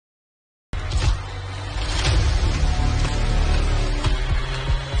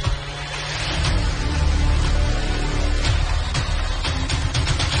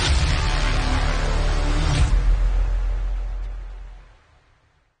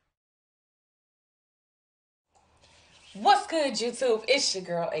What's good, YouTube? It's your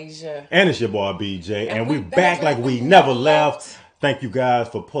girl, Asia. And it's your boy, BJ. And we back like we never left. Thank you guys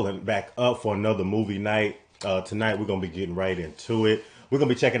for pulling back up for another movie night. Tonight, we're going to be getting right into it. We're going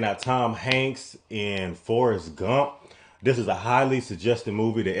to be checking out Tom Hanks in Forrest Gump. This is a highly suggested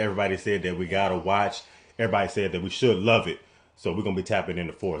movie that everybody said that we got to watch. Everybody said that we should love it. So we're going to be tapping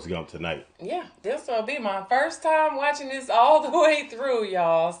into Forrest Gump tonight. Yeah, this will be my first time watching this all the way through,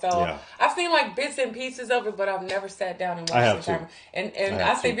 y'all. So yeah. I've seen like bits and pieces of it, but I've never sat down and watched it. And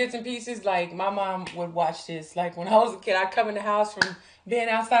I say bits and pieces like my mom would watch this. Like when I was a kid, I'd come in the house from being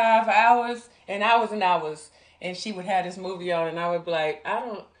outside for hours and hours and hours. And she would have this movie on and I would be like,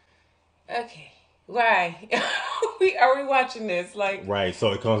 okay, why? Are we watching this? Like, right,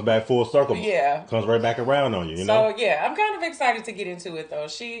 so it comes back full circle. Yeah. Comes right back around on you, you know? So, yeah, I'm kind of excited to get into it, though.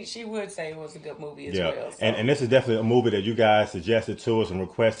 She would say it was a good movie as well. So. And this is definitely a movie that you guys suggested to us and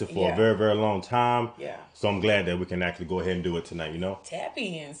requested for a very, very long time. Yeah. So I'm glad that we can actually go ahead and do it tonight, you know? Tap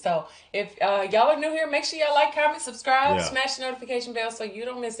in. So if y'all are new here, make sure y'all like, comment, subscribe, smash the notification bell so you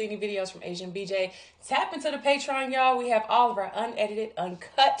don't miss any videos from Asian BJ. Tap into the Patreon, y'all. We have all of our unedited,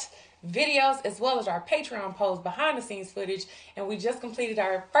 uncut videos as well as our Patreon posts, behind the scenes footage, and we just completed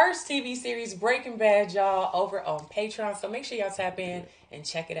our first TV series Breaking Bad, y'all, over on Patreon, so make sure y'all tap in and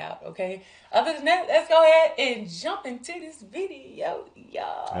check it out. Okay, other than that, let's go ahead and jump into this video,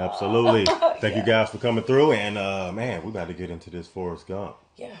 y'all. Absolutely. Thank you guys for coming through, and man, we about to get into this Forrest Gump.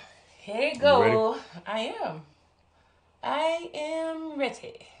 Yeah, here you go. I am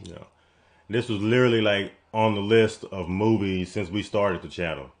ready. Yeah, this was literally like on the list of movies since we started the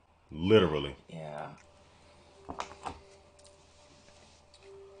channel. Literally. Yeah.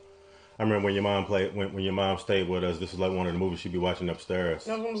 I remember when your mom when your mom stayed with us, this was like one of the movies she'd be watching upstairs.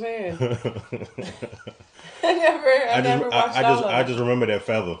 That's what I'm saying. I just remember that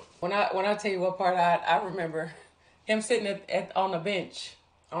feather. When I tell you what part I remember him sitting on a bench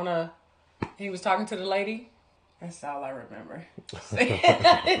he was talking to the lady. That's all I remember. This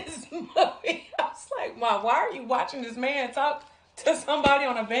movie. I was like, Mom, why are you watching this man talk to somebody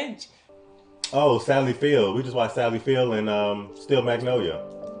on a bench? Oh, Sally Field. We just watched Sally Field and Steel Magnolia.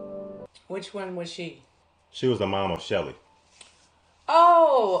 Which one was she? She was the mom of Shelly.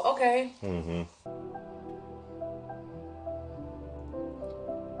 Oh, okay. Mm-hmm.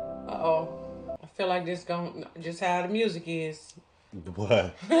 Uh-oh. I feel like this just how the music is.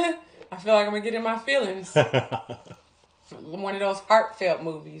 What? I feel like I'm gonna get in my feelings. One of those heartfelt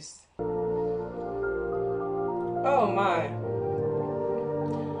movies. Oh my.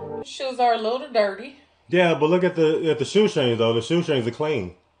 Shoes are a little dirty. Yeah, but look at the shoestrings though. The shoestrings are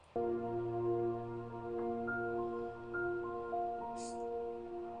clean.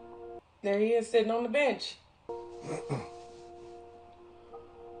 There he is sitting on the bench.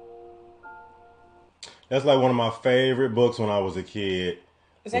 That's like one of my favorite books when I was a kid.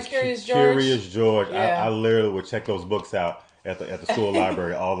 Is that Curious George? Curious George. Yeah. I literally would check those books out at the school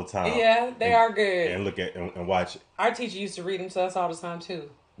library all the time. Yeah, they are good. And look at and watch. Our teacher used to read them to us all the time too.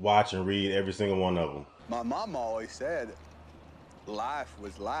 Watch and read every single one of them. My mom always said life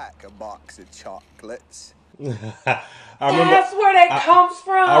was like a box of chocolates. That's where that comes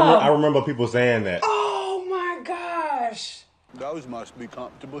from. I remember people saying that. Oh my gosh. Those must be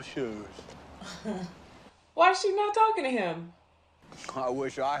comfortable shoes. Why is she not talking to him? I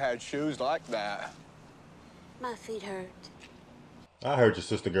wish I had shoes like that. My feet hurt. I heard your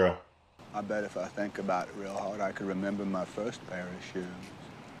sister, girl. I bet if I think about it real hard, I could remember my first pair of shoes.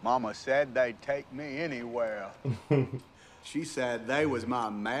 Mama said they'd take me anywhere. She said they was my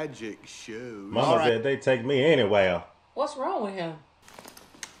magic shoes. Mama said they'd take me anywhere. What's wrong with him?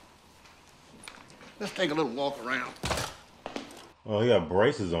 Let's take a little walk around. Oh, he got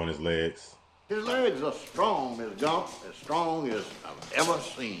braces on his legs. His legs are strong as Gump, as strong as I've ever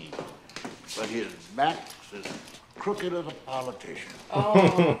seen. But his back's as crooked as a politician.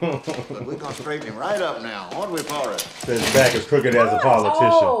 Oh. But we're gonna straighten him right up now, aren't we, Forrest? His back is crooked as a politician.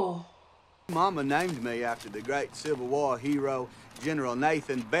 Oh. Mama named me after the great Civil War hero, General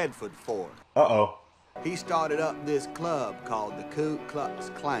Nathan Bedford Forrest. Uh-oh. He started up this club called the Ku Klux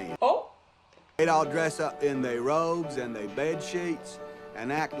Klan. Oh. They'd all dress up in their robes and their bed sheets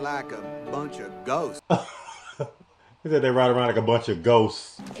and act like a bunch of ghosts. He said they ride around like a bunch of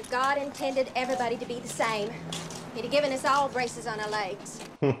ghosts. If God intended everybody to be the same, he'd have given us all braces on our legs.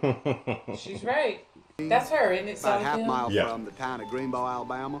 She's right. That's her, isn't it? About a half mile from the town of Greenbow,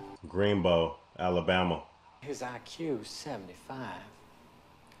 Alabama. Greenbow, Alabama. His IQ is 75.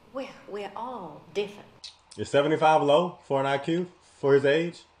 Well, we're all different. Is 75 low for an IQ for his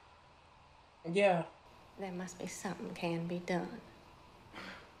age? Yeah. There must be something can be done.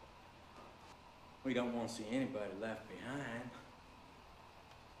 We don't want to see anybody left behind.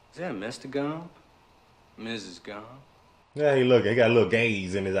 Is that Mr. Gump? Mrs. Gump? Yeah, he got a little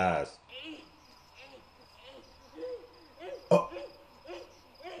gaze in his eyes. Oh.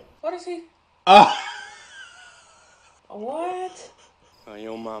 What is he? What?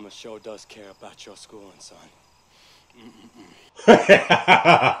 Your mama sure does care about your schooling, son.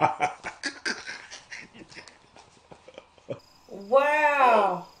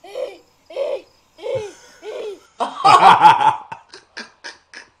 Wow.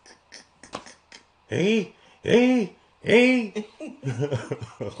 Hey.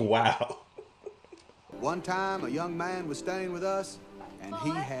 Wow. One time, a young man was staying with us, and he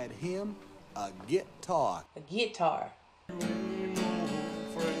had him a guitar. A guitar.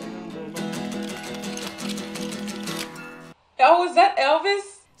 Oh, is that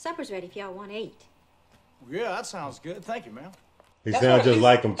Elvis? Supper's ready if y'all want to eat. Yeah, that sounds good. Thank you, ma'am. He sounds just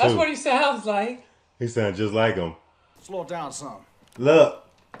like him, too. That's what he sounds like. He sounds just like him. Slow it down some. Look.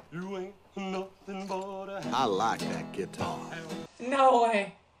 You ain't nothing but a... I like that guitar. No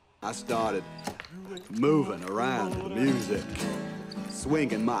way. I started moving around to the music,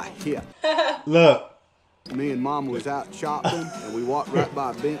 swinging my hip. Look. Me and Mama was out shopping, and we walked right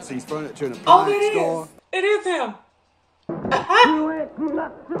by Benson's Furniture and Oh, Appliance it store. is. It is him.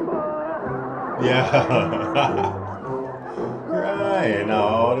 Yeah. Crying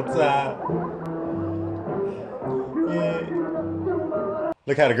all the time. Yeah.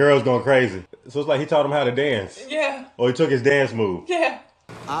 Look how the girl's going crazy. So it's like he taught him how to dance. Yeah. Or he took his dance move. Yeah.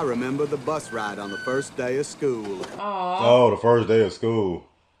 I remember the bus ride on the first day of school. Aww. Oh, the first day of school.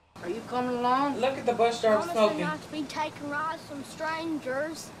 Are you coming along? Look at the bus driver smoking. Not to be taking rides from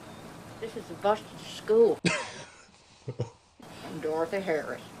strangers. This is the bus to school. I'm Dorothy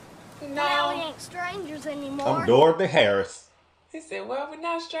Harris. Now we No. ain't strangers anymore. I'm Dorothy Harris. He said, well, we're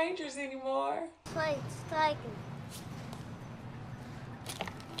not strangers anymore. Plane's taken.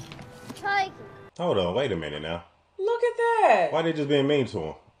 Taken. Hold on, wait a minute now. Look at that. Why they just being mean to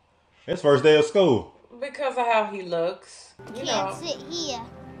him? It's first day of school. Because of how he looks. You know. Can't sit here.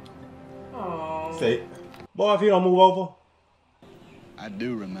 Aww. Say, boy, if you don't move over. I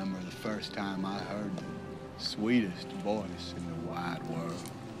do remember the first time I heard the sweetest voice in the wide world.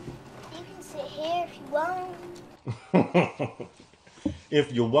 You can sit here if you want.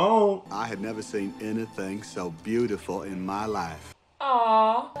 If you won't. I had never seen anything so beautiful in my life.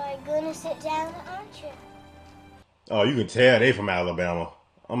 Aww. Are you gonna sit down, aren't you? Oh, you can tell they from Alabama.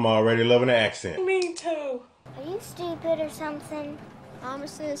 I'm already loving the accent. Me too. Are you stupid or something? Mama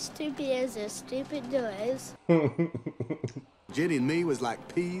says stupid is as stupid does. Jenny and me was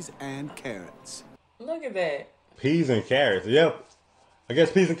like peas and carrots. Look at that. Peas and carrots. Yep. I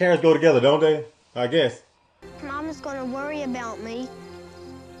guess peas and carrots go together, don't they? I guess. Mama's gonna worry about me.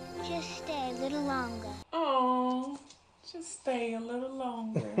 Just stay a little longer. Aww. Just stay a little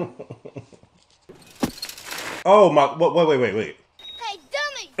longer. Oh my! Wait! Hey,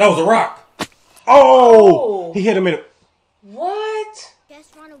 dummy! That was a rock. Oh! He hit him in it. What?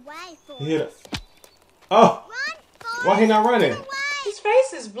 Just run away, Forrest. He hit it. Oh! Run, Forrest! Why he not running? Run away! His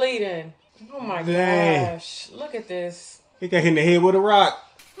face is bleeding. Oh my Dang. gosh. Look at this. He got hit in the head with a rock.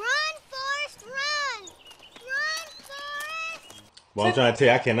 Run, Forrest, run! Run, Forrest! Well, I'm trying to tell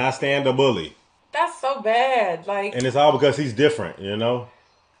you, I cannot stand a bully. That's so bad. Like, And it's all because he's different, you know?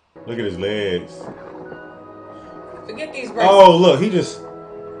 Look at his legs. forget these braces. Oh, look, he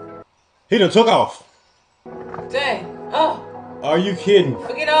done took off. Dang. Oh, Are you kidding?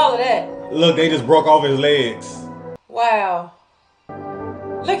 forget all of that. Look, they just broke off his legs. Wow.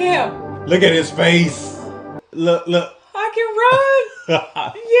 Look at him. Look at his face. Look. I can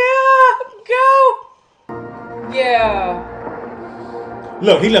run. Yeah, go. Yeah.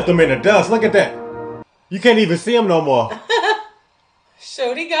 Look, he left him in the dust. Look at that. You can't even see him no more.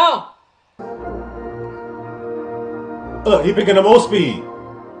 Shoot, he gone. Look, he picking up more speed.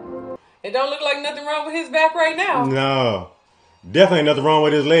 It don't look like nothing wrong with his back right now. No. Definitely nothing wrong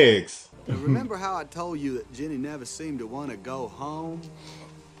with his legs. Remember how I told you that Jenny never seemed to want to go home?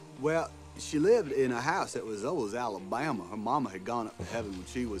 Well, she lived in a house that was old as Alabama. Her mama had gone up to heaven when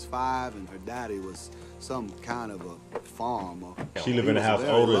she was 5, and her daddy was some kind of a farmer. She lived in a He was house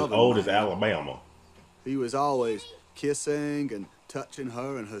very old loving as man. Alabama. He was always kissing and touching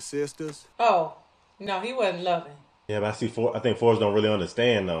her and her sisters. Oh, no, he wasn't loving. Yeah, but I think Forrest don't really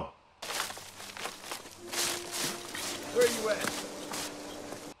understand though. Where you at?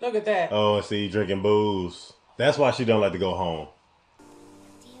 Look at that. Oh, and see, drinking booze. That's why she don't like to go home.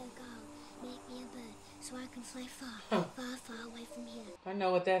 Dear God, make me a bird so I can fly far, far, far away from here. I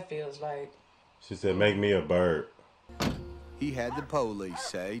know what that feels like. She said, make me a bird. he had the police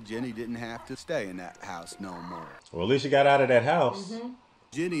say Jenny didn't have to stay in that house no more. Well, at least you got out of that house.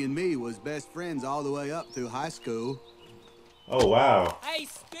 Jenny and me was best friends all the way up through high school. Oh, wow. Hey,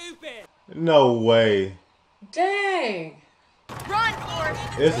 stupid! No way. Dang. Run, Forrest!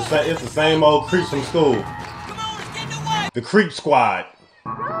 It's the same old creeps from school. Come on, let's get in the way! The creep squad.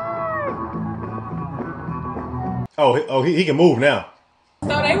 Oh, he can move now.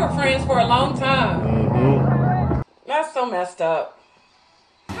 So they were friends for a long time. That's so messed up.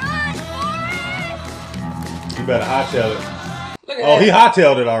 You better hightail it. Look at Oh, that. he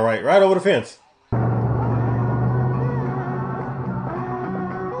hightailed it all right over the fence.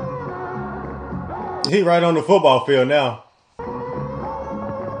 He right on the football field now.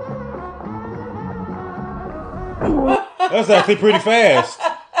 That's actually pretty fast.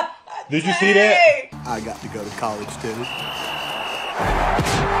 Did you see that? I got to go to college too.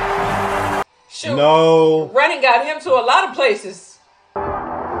 Shoot. No. Running got him to a lot of places. At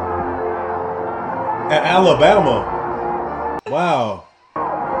Alabama. Wow.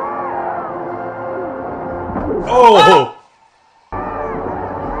 Oh.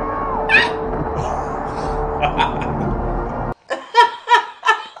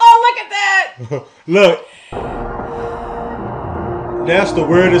 Oh, look at that. Look. That's the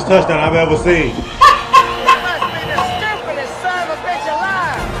weirdest touchdown I've ever seen. That must be the stupidest son of a bitch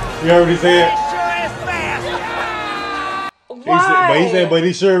alive! You heard what he said? He sure is fast! Why? But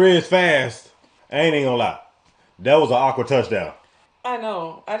he sure is fast. I ain't gonna lie. That was an awkward touchdown. I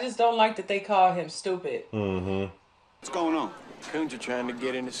know. I just don't like that they call him stupid. What's going on? Coons are trying to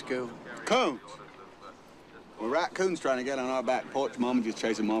get into school. Coons? Well, raccoons trying to get on our back porch. Mama just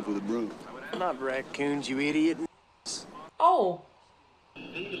chased them off with a broom. Not raccoons, you idiot. Oh.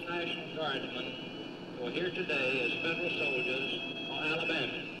 These National Guardsmen were here today as federal soldiers on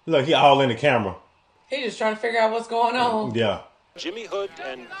Alabama. Look, he all in the camera. He's just trying to figure out what's going on. Yeah. Jimmy Hood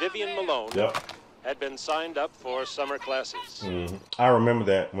and Vivian Malone had been signed up for summer classes. I remember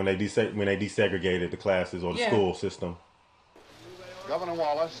that when they desegregated the classes or the school system. Governor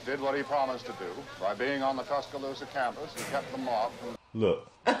Wallace did what he promised to do. By being on the Tuscaloosa campus, he kept them off.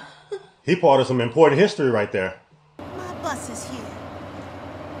 Look. He part of some important history right there. My bus is here.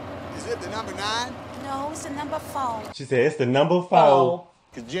 Is it the number 9? No, it's the number 4. She said it's the number 4.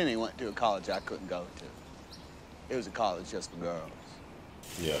 Because Jenny went to a college I couldn't go to. It was a college just for girls.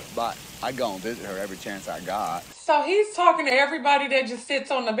 Yeah. But I go and visit her every chance I got. So he's talking to everybody that just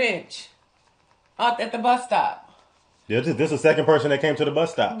sits on the bench out at the bus stop. Yeah, this is the second person that came to the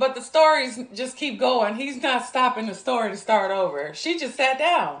bus stop. But the stories just keep going. He's not stopping the story to start over. She just sat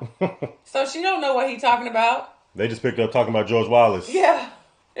down. So she don't know what he's talking about. They just picked up talking about George Wallace. Yeah.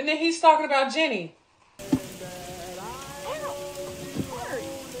 And then he's talking about Jenny.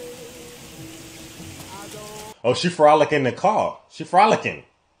 Oh, she frolicking in the car. She frolicking.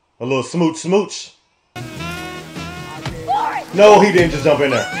 A little smooch. No, he didn't just jump in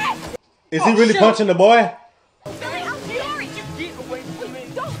there. Is he really punching the boy?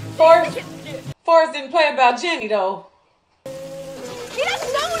 Forrest didn't play about Jenny, though. He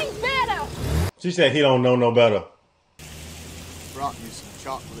doesn't know any better. She said he don't know no better. Brought me some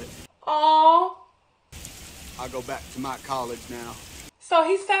chocolate. Aww. I'll go back to my college now. So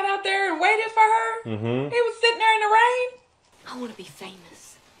he sat out there and waited for her? He was sitting there in the rain? I want to be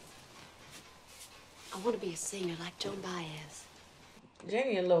famous. I want to be a singer like Joan Baez.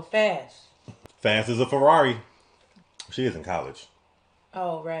 Jenny a little fast. Fast as a Ferrari. She is in college.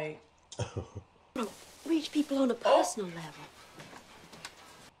 Oh, right. Reach people on a personal level.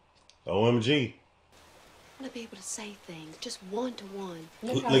 OMG. I want to be able to say things just one-to-one.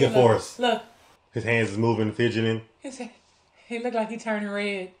 Look at Forrest. Look. His hands is moving, fidgeting. He looked like he turning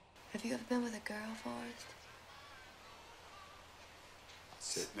red. Have you ever been with a girl, Forrest? I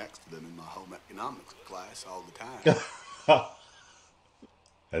sit next to them in my home economics class all the time.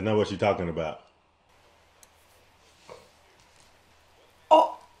 That's not what you're talking about.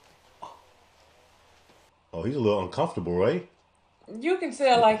 Oh, he's a little uncomfortable, right? You can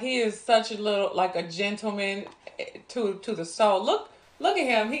tell like he is such a little like a gentleman to the soul. Look at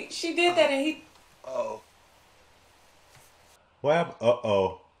him. She did that and he. Oh. What happened?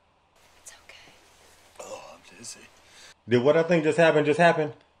 Uh-oh. It's okay. Oh, I'm dizzy. Did what I think just happened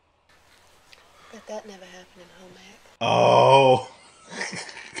happen? But that never happened in home ec. Oh.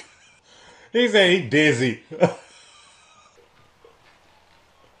 He said he dizzy.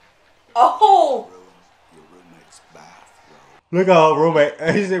 Oh. Your roommate's bathrobe. Look at our roommate.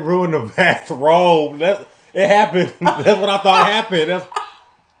 He said ruin the bathrobe. It happened. That's what I thought happened.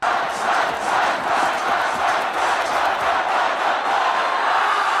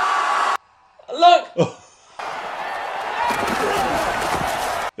 Look.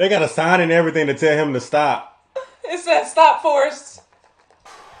 They got a sign and everything to tell him to stop. It says stop, Forrest.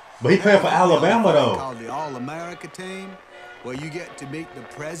 But he playing for Alabama though. Called the All-America team, where you get to meet the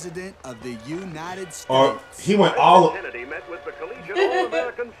President of the United States. Or he went All-American?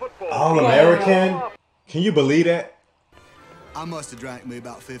 Can you believe that? I must have drank me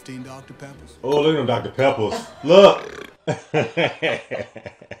about 15 Dr. Peppers. Oh, look at them Dr. Peppers. Look.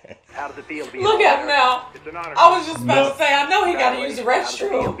 How does it feel to be Look at him now. I was just about to say, I know he got to use the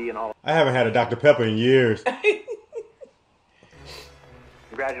restroom. I haven't had a Dr. Pepper in years.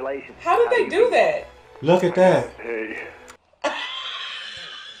 Congratulations. How did they do that? Look at that. Hey.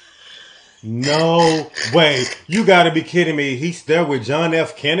 No way. You got to be kidding me. He's there with John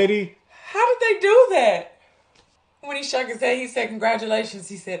F. Kennedy? How did they do that? When he shook his head, he said, congratulations.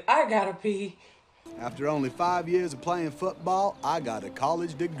 He said, I gotta pee. After only 5 years of playing football, I got a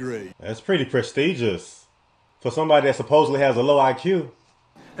college degree. That's pretty prestigious for somebody that supposedly has a low IQ.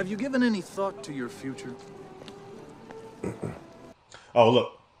 Have you given any thought to your future? Oh,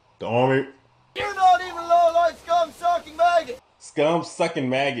 look. The Army. You're not even low like scum-sucking maggot. Scum-sucking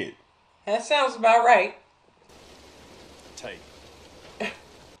maggot. That sounds about right. Take.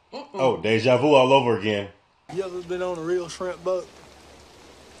 Oh, deja vu all over again. You ever been on a real shrimp boat?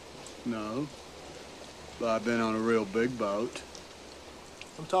 No, but I've been on a real big boat.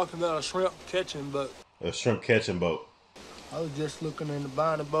 I'm talking about a shrimp catching boat. A shrimp catching boat. I was just looking into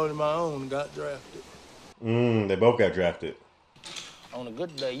buying a boat of my own and got drafted. They both got drafted. On a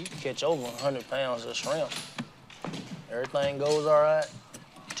good day, you can catch over 100 pounds of shrimp. Everything goes all right.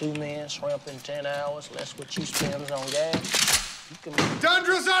 2 men, shrimp in 10 hours, less what you spend on gas. You can... Done,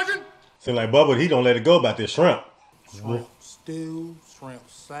 Drill Sergeant! Seems like Bubba, he don't let it go about this shrimp. Shrimp stew, shrimp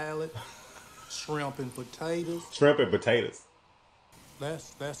salad, shrimp and potatoes. Shrimp and potatoes.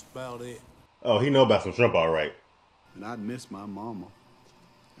 That's about it. Oh, he know about some shrimp all right. And I'd miss my mama.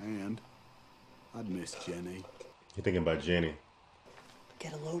 And I'd miss Jenny. You thinking about Jenny.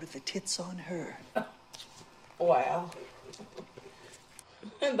 Get a load of the tits on her. Wow.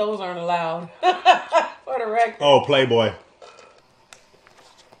 And those aren't allowed. For the record. Oh, Playboy.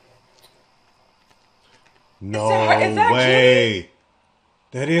 No is that way. Jenny?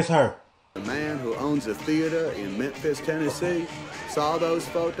 That is her. The man who owns a theater in Memphis, Tennessee, saw those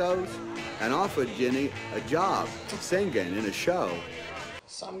photos and offered Jenny a job singing in a show.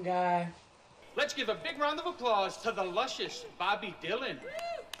 Some guy. Let's give a big round of applause to the luscious Bobby Dylan.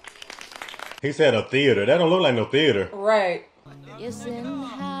 He said a theater. That don't look like no theater. Right. Listen,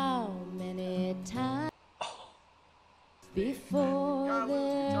 how many times before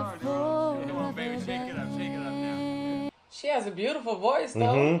they're She has a beautiful voice, though.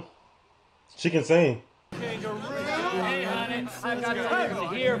 Mm-hmm. She can sing. Hey, honey, I've got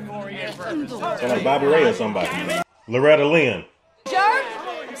something here for you. Sound like Bobby Ray or somebody. Loretta Lynn. Jerk,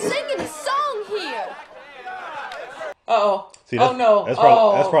 I'm singing a song here. Uh-oh. See, that's, oh, no. That's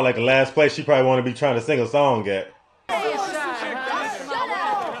probably like the last place she probably want to be trying to sing a song at.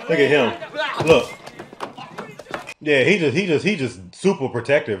 Look at him. Look. Yeah, he just super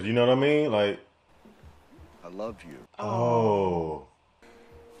protective. You know what I mean? Like. I love you. Oh.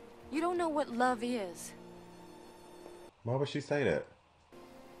 You don't know what love is. Why would she say that?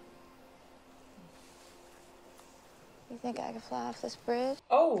 You think I could fly off this bridge?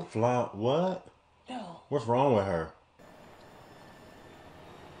 Oh. Fly? What? No. What's wrong with her?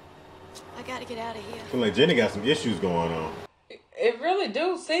 I gotta get out of here. Seems like Jenny got some issues going on. It really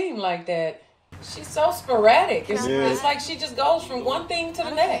do seem like that. She's so sporadic. It's like she just goes from one thing to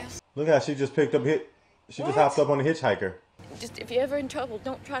the next. Look how she just picked up She just hopped up on a hitchhiker. Just if you're ever in trouble,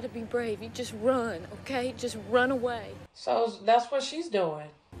 don't try to be brave. You just run, okay? Just run away. So that's what she's doing.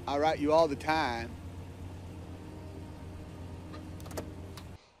 I write you all the time.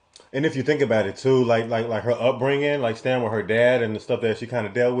 And if you think about it too, like her upbringing, like staying with her dad and the stuff that she kind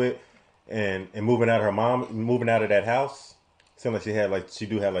of dealt with, and moving out of that house, seemed like she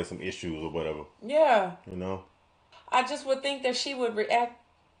do have like some issues or whatever. Yeah. You know. I just would think that she would react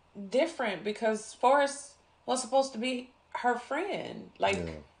different because Forrest was supposed to be her friend.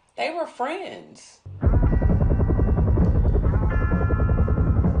 Like they were friends.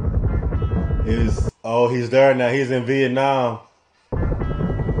 He's there now. He's in Vietnam.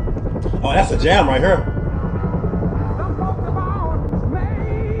 Oh, that's a jam right here.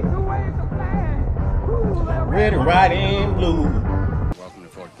 Red and white and blue. Welcome to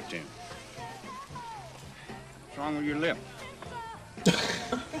Fort Platoon. What's wrong with your lip?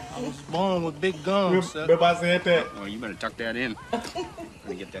 I was born with big gums. Remember I said that? Well, you better tuck that in.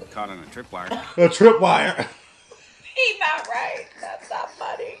 Gonna get that caught on a tripwire. A tripwire. He's not right. That's not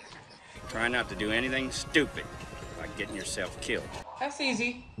funny. Try not to do anything stupid, like getting yourself killed. That's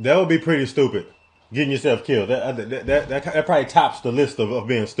easy. That would be pretty stupid. Getting yourself killed. That probably tops the list of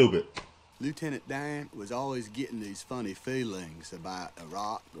being stupid. Lieutenant Dan was always getting these funny feelings about a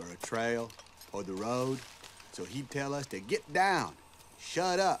rock or a trail or the road. So he'd tell us to get down,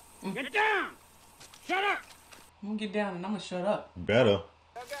 shut up. Get down! Shut up! I'm gonna get down and I'm gonna shut up. Better.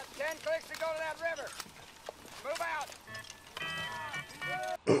 I've got 10 clicks to go to that river. Move out.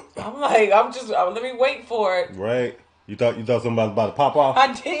 Let me wait for it. Right. You thought something about to pop off?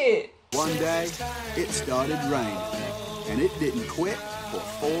 I did. One day, it started raining, and it didn't quit for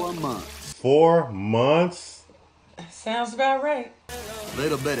 4 months. 4 months? Sounds about right.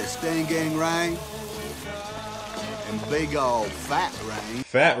 Little bit of stinging rain, and big old fat rain.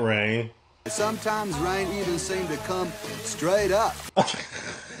 Fat rain? Sometimes rain even seemed to come straight up.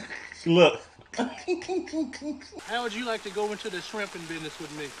 Look. How would you like to go into the shrimping business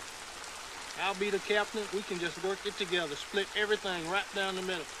with me? I'll be the captain. We can just work it together. Split everything right down the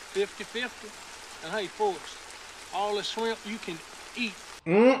middle. 50-50. And hey, Forrest, all the shrimp you can eat.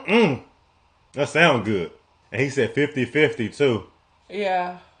 That sounds good. And he said 50-50 too.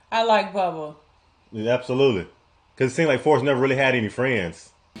 Yeah, I like Bubba. Yeah, absolutely. Because it seemed like Forrest never really had any friends.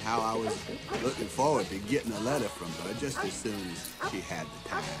 How I was looking forward to getting a letter from her just as soon as she had the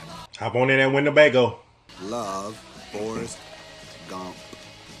time. Hop on in that Winnebago. Love, Forrest, Gump.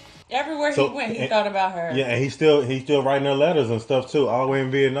 Everywhere he went, he thought about her. Yeah, and he's still writing her letters and stuff too, all the way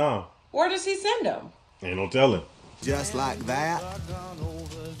in Vietnam. Where does he send them? Ain't no telling. Just like that,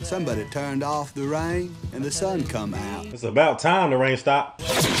 somebody turned off the rain and the sun come out. It's about time the rain stopped.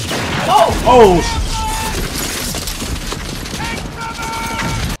 Oh!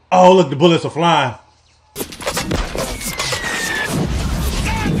 Oh, look, the bullets are flying.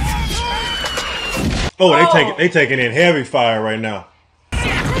 Oh, they taking in heavy fire right now.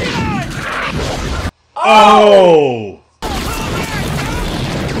 Oh!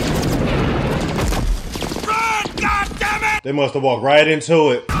 Run, goddammit! They must have walked right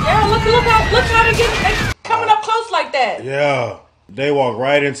into it. Yeah, look how they coming up close like that. Yeah, they walked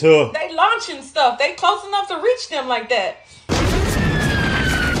right into it. They launching stuff. They close enough to reach them like that.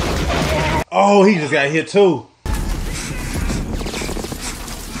 Oh, he just got hit too.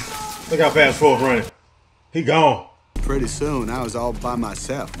 Look how fast Forrest running. He gone. Pretty soon, I was all by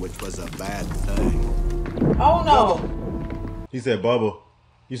myself, which was a bad thing. Oh no! He said, "Bubba."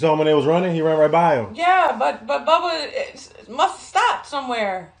 You saw him when they was running. He ran right by him. Yeah, but Bubba must have stopped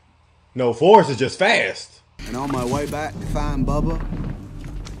somewhere. No, Forrest is just fast. And on my way back to find Bubba,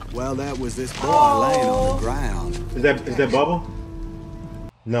 well, that was this boy laying on the ground. Is that Bubba?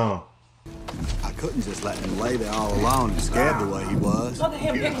 No. I couldn't just let him lay there all alone and scared the way he was. Look at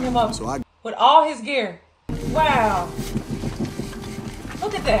him picking him up So with all his gear. Wow.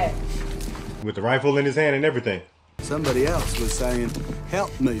 Look at that. With the rifle in his hand and everything. Somebody else was saying,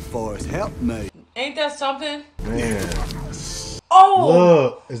 "Help me, Forrest, help me." Ain't that something? Man. Oh!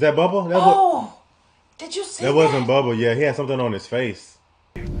 Look, is that Bubba? Did you see that? That wasn't Bubba. Yeah, he had something on his face.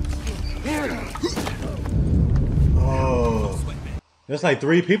 Oh. There's like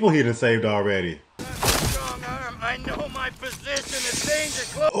 3 people he done saved already. Strong arm, I know my position. It's danger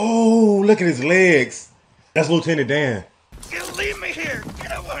close. Oh, look at his legs. That's Lieutenant Dan. Leave me here.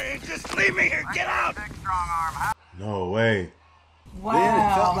 Get away. Just leave me here. Get out. No way. Wow. Then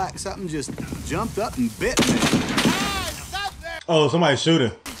it felt like something just jumped up and bit me. Oh, somebody's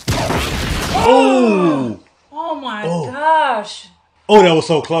shooting. Oh! Oh my gosh. Oh, that was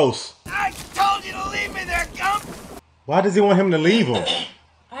so close. I told you to leave me there, Gump. Why does he want him to leave him?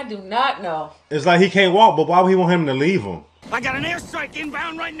 I do not know. It's like he can't walk, but why would he want him to leave him? I got an airstrike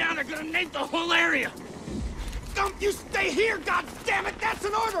inbound right now. They're gonna nade the whole area. Gump, you stay here, goddammit! That's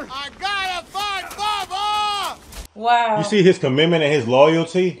an order! I gotta find Bubba! Wow. You see his commitment and his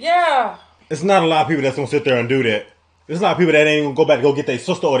loyalty? Yeah. It's not a lot of people that's gonna sit there and do that. There's a lot of people that ain't gonna go back to go get their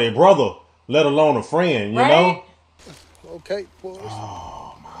sister or their brother, let alone a friend, you know? Okay, boys.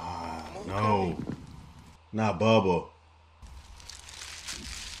 Oh my, no. Not Bubba.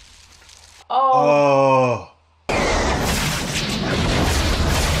 Oh.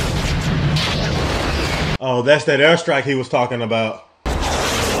 Oh, that's that airstrike he was talking about. Look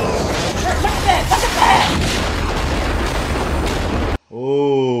at that!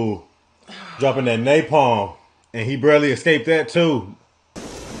 Ooh. Dropping that napalm. And he barely escaped that too.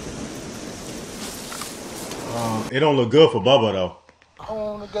 It don't look good for Bubba though. I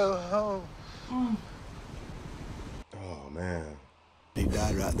want to go home. Oh man. He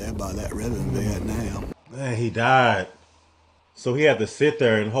died right there by that river in Vietnam. Man, he died. So he had to sit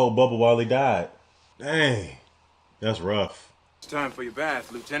there and hold Bubba while he died. Dang. That's rough. It's time for your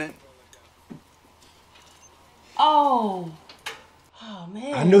bath, Lieutenant. Oh. Oh,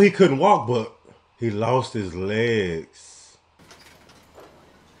 man. I knew he couldn't walk, but he lost his legs.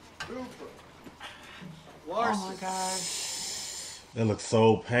 Oh, my God. That looks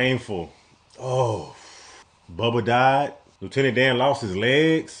so painful. Oh. Bubba died. Lieutenant Dan lost his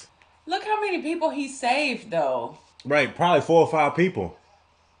legs. Look how many people he saved, though. Right, probably 4 or 5 people.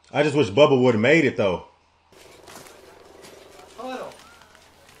 I just wish Bubba would have made it, though.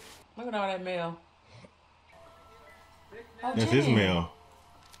 Look at all that mail. Oh, That's Jenny. his mail.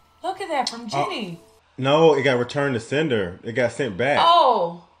 Look at that from Jenny. No, it got returned to sender. It got sent back.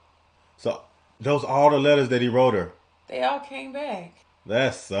 Oh. So those are all the letters that he wrote her. They all came back.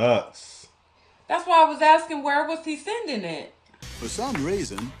 That sucks. That's why I was asking where was he sending it? For some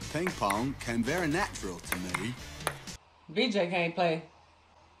reason, ping pong came very natural to me. BJ can't play.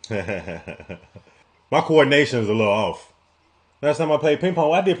 My coordination is a little off. Last time I played ping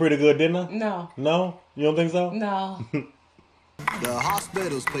pong, I did pretty good, didn't I? No. No? You don't think so? No. The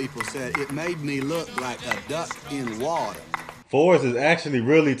hospital's people said it made me look like a duck in water. Forrest is actually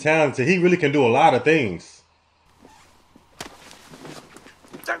really talented. He really can do a lot of things.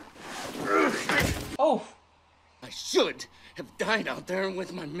 Oh. I should have died out there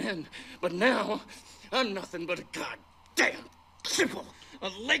with my men, but now I'm nothing but a goddamn cripple, a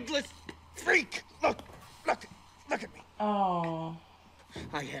legless freak. Look at me. Oh.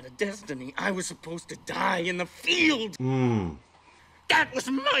 I had a destiny. I was supposed to die in the field. That was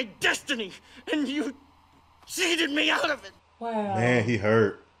my destiny, and you cheated me out of it. Wow. Man, he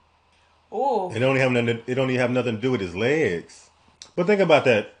hurt. Oh. It don't even have nothing to do with his legs. But think about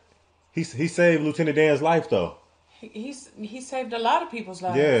that. He saved Lieutenant Dan's life, though. He saved a lot of people's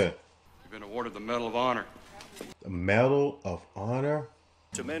lives. Yeah. You've been awarded the Medal of Honor. The Medal of Honor?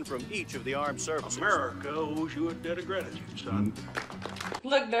 To men from each of the armed services. America owes you a debt of gratitude, son.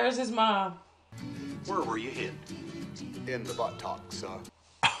 Look, there's his mom. Where were you hit? In the buttocks, sir.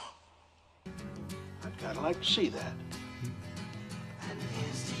 I'd kind of like to see that.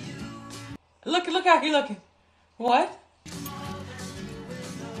 Look how he looking. What?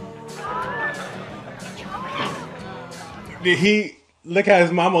 Did he look how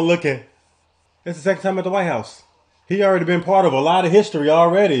his mama looking? It's the second time at the White House. He already been part of a lot of history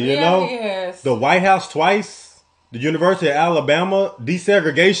already, you know? Yes. The White House twice, the University of Alabama,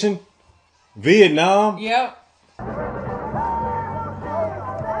 desegregation, Vietnam. Yep.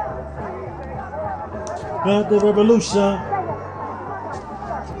 Not the revolution.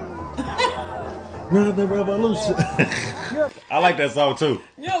 Not the revolution. I like that song too.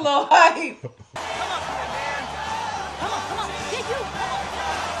 You're a little hype.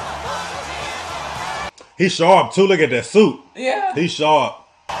 He's sharp too. Look at that suit. Yeah. He's sharp.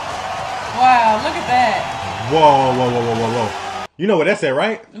 Wow, look at that. Whoa. You know what that's at,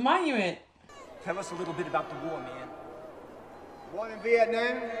 right? The monument. Tell us a little bit about the war, man. War in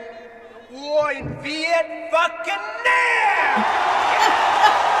Vietnam? War in Viet-fucking-Nam!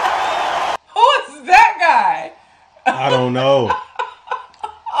 Who is that guy? I don't know.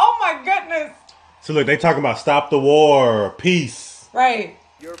 Oh my goodness. So look, they talking about stop the war, peace. Right.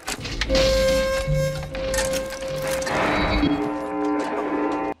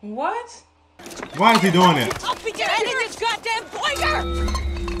 What? Why is he doing that? I'll beat your head in this goddamn pointer!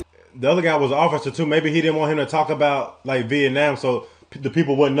 The other guy was an officer too. Maybe he didn't want him to talk about like Vietnam, so the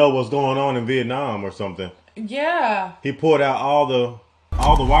people wouldn't know what's going on in Vietnam or something. Yeah. He pulled out all the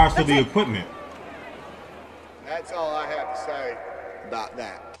wires to the equipment. That's all I have to say about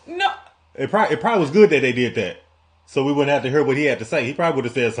that. No. It probably was good that they did that, so we wouldn't have to hear what he had to say. He probably would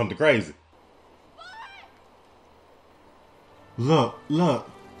have said something crazy. Look.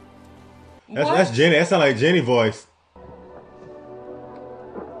 That's Jenny. That sounds like Jenny's voice.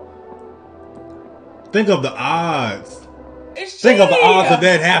 Think of the odds. Think of the odds of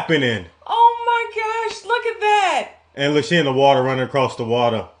that happening. Oh my gosh, look at that. And look, she in the water, running across the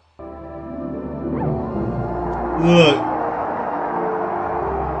water. Look.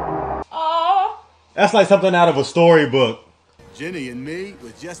 Oh. That's like something out of a storybook. Jenny and me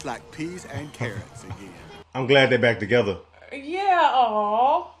was just like peas and carrots again. I'm glad they're back together. Yeah,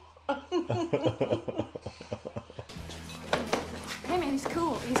 aw. Hey man, he's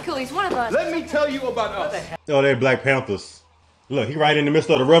cool. He's one of us. Let me tell you about us. Oh, they're Black Panthers. Look, he right in the midst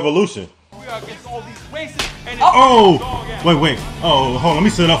of the revolution. We are against all these races and Oh! Wait. Oh, hold on. Let me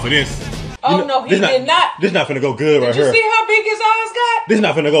sit up for this. Oh, no, he did not. This not finna go good right Did you here. see how big his eyes got? This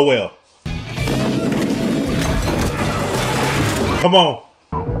not finna go well. Come on.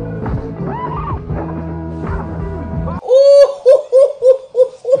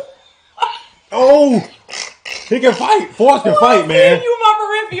 Oh! He can fight. Forrest can fight, man. You my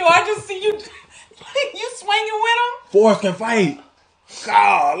peripheral. I just see you. You swing hanging with him? Forrest can fight.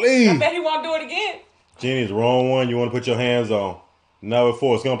 Golly. I bet he won't do it again. Jenny's the wrong one you want to put your hands on. Not with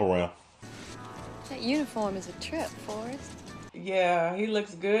Forrest Gump around. That uniform is a trip, Forrest. Yeah, he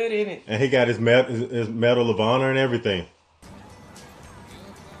looks good in it. And he got his Medal of Honor and everything.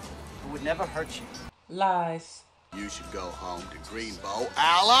 It would never hurt you. Lies. You should go home to Greenbow,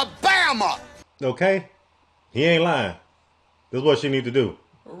 Alabama. Okay. He ain't lying. This is what she need to do.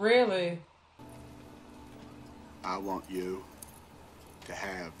 Really? I want you to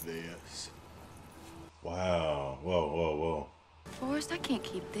have this. Wow. Whoa, whoa, whoa. Forrest, I can't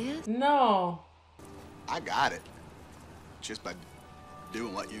keep this. No. I got it. Just by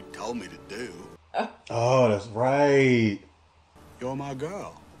doing what you told me to do. Oh, that's right. You're my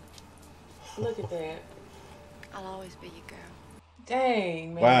girl. Look at that. I'll always be your girl.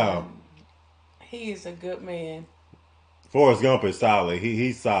 Dang, man. Wow. He is a good man. Forrest Gump is solid.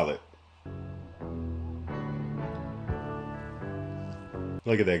 He's solid.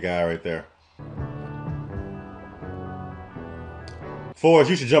 Look at that guy right there.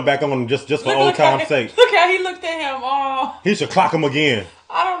 Forrest, you should jump back on him just for old time's sake. Look how he looked at him. Oh, He should clock him again.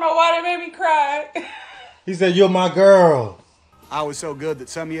 I don't know why that made me cry. He said, "You're my girl." I was so good that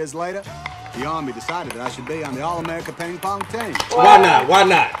some years later, the Army decided that I should be on the All-America ping pong team. Why not? Why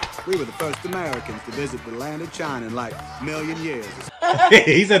not? We were the first Americans to visit the land of China in like a million years.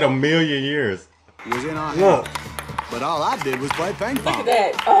 He said 1,000,000 years. It was in our Look. hands. But all I did was play ping pong. Look at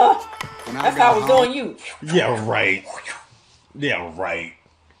that. That's how I was doing you. Yeah, right. Yeah, right.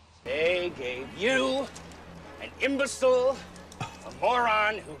 They gave you, an imbecile, a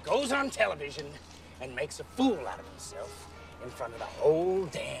moron who goes on television and makes a fool out of himself in front of the whole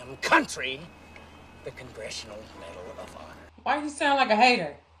damn country, the Congressional Medal of Honor. Why you sound like a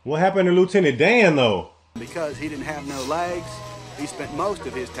hater? What happened to Lieutenant Dan, though? Because he didn't have no legs, he spent most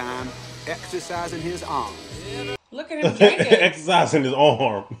of his time exercising his arms. Look at him drinking. Exercising his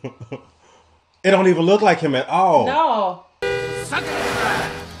arm. It don't even look like him at all. No. Suck it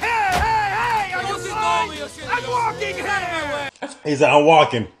right. Hey, I'm walking here. He said, "I'm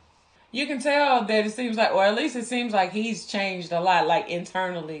walking." You can tell that it seems like, or at least it seems like he's changed a lot, like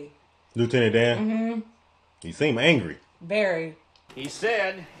internally. Lieutenant Dan? Mm-hmm. He seemed angry. Very. He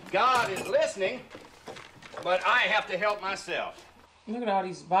said, God is listening, but I have to help myself. Look at all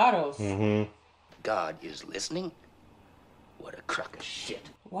these bottles. Mm-hmm. God is listening? What a crock of shit.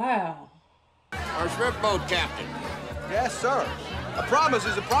 Wow. Our shrimp boat captain. Yes, sir. A promise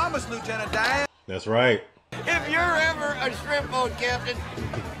is a promise, Lieutenant Dan. That's right. If you're ever a shrimp boat captain,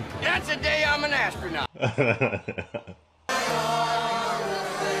 that's the day I'm an astronaut. He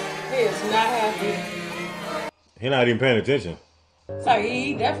is not happy. He not even paying attention. It's like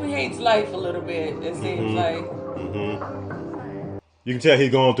he definitely hates life a little bit, it seems like. Mm-hmm. You can tell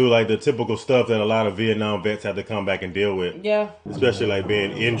he's going through like the typical stuff that a lot of Vietnam vets have to come back and deal with. Yeah. Especially like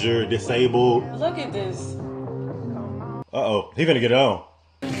being injured, disabled. Look at this. Uh-oh. He finna get it on.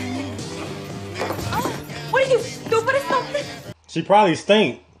 What are you, stupid or something? She probably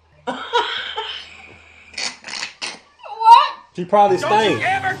stink. What? She probably Don't stink. you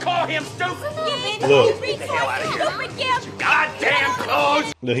ever call him stupid. Look. Get the hell out of here. Goddamn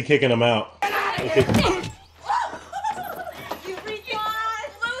clothes. Look, he kicking him out.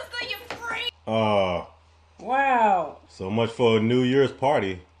 Wow. So much for a New Year's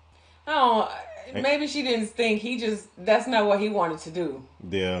party. Oh, maybe she didn't think. That's not what he wanted to do.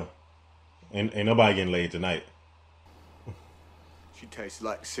 Yeah. Ain't nobody getting laid tonight. She tastes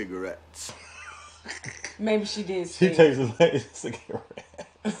like cigarettes. Maybe she did. She tastes like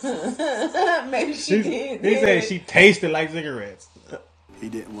cigarettes. Maybe she did. He said she tasted like cigarettes. He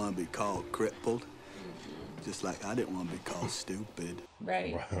didn't want to be called crippled. Just like I didn't want to be called stupid.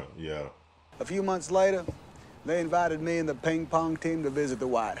 Right. Yeah. A few months later, they invited me and the ping pong team to visit the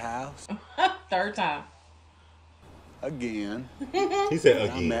White House. Third time. Again. He said I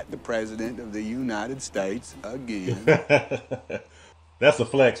again. met the President of the United States again. That's a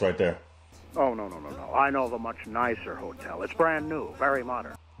flex right there. Oh, no. I know of a much nicer hotel. It's brand new, very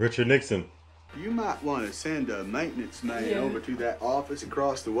modern. Richard Nixon. You might want to send a maintenance man over to that office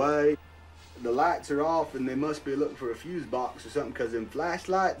across the way. The lights are off and they must be looking for a fuse box or something because them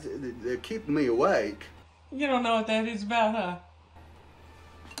flashlights, they're keeping me awake. You don't know what that is about,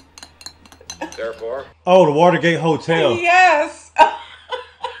 huh? Therefore? Oh, the Watergate Hotel. Yes.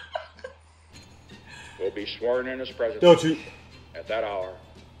 Will be sworn in as president. Don't you? At that hour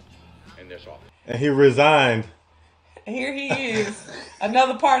in this office. And he resigned. Here he is.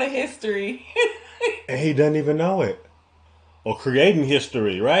 Another part of history. And he doesn't even know it. Or creating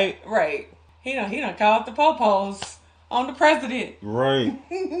history, right? Right. He done called the popos on the president. Right.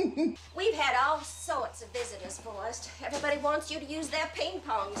 We've had all sorts of visitors, Forrest. Everybody wants you to use their ping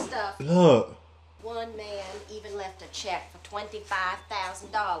pong stuff. Look. One man even left a check for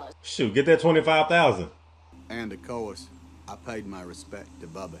 $25,000. Shoot, get that 25,000. And of course, I paid my respect to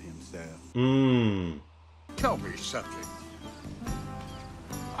Bubba himself. Tell me something.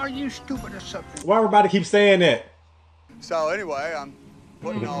 Are you stupid or something? Why everybody keep saying that? So anyway, I'm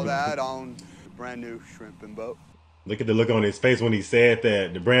putting all that on the brand new shrimping boat. Look at the look on his face when he said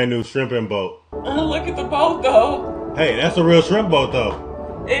that. The brand new shrimping boat. Look at the boat, though. Hey, that's a real shrimp boat,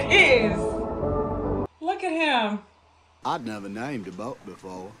 though. It is. Look at him. I'd never named a boat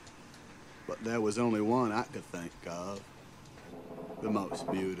before, but there was only one I could think of. The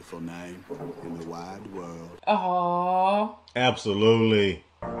most beautiful name in the wide world. Oh. Absolutely.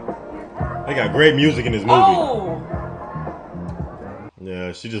 They got great music in this movie. Oh.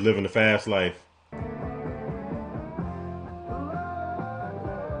 Yeah, she just living the fast life.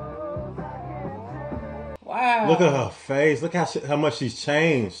 Wow. Look at her face. Look how much she's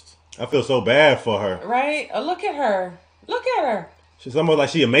changed. I feel so bad for her. Right? Oh, look at her. Look at her. She's almost like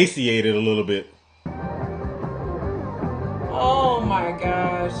she emaciated a little bit. Oh my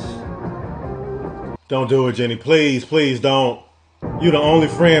gosh. Don't do it, Jenny. Please, please don't. You're the only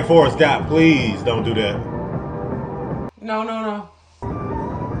friend Forrest got. Please don't do that. No, no, no.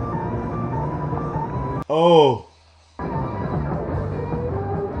 Oh.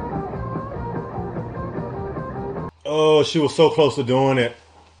 Oh, she was so close to doing it.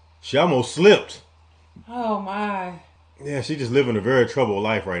 She almost slipped. Oh my. Yeah, she just living a very troubled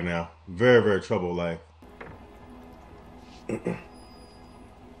life right now. Very, very troubled life.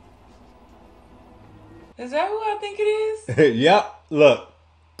 Is that who I think it is? Yep. Look.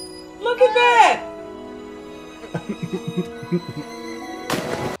 Look at that.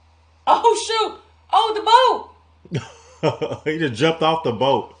 Oh shoot. Oh, the boat. He just jumped off the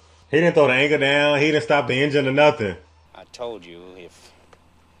boat. He didn't throw the anchor down. He didn't stop the engine or nothing. I told you if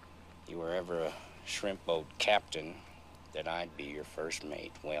you were ever a shrimp boat captain that I'd be your first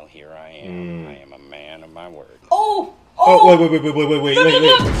mate. Well, here I am. I am a man of my word. Oh! Oh, wait.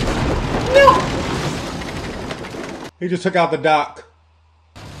 No! He just took out the dock.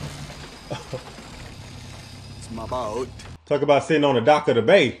 It's my boat. Talk about sitting on the dock of the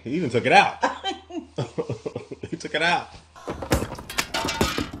bay. He even took it out. He took it out.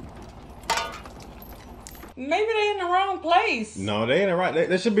 Maybe they're in the wrong place. No, they in the right.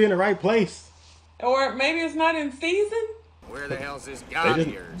 They should be in the right place. Or maybe it's not in season. Where the hell's this God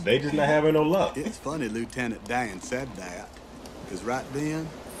here? They just not having no luck. It's funny Lieutenant Dan said that, because right then,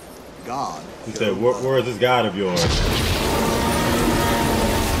 God. He said, where is this God of yours?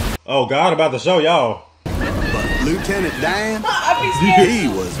 Oh, God about to show y'all. But Lieutenant Dan, he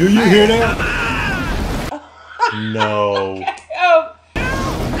was. Do you hear that? No. Okay. Oh.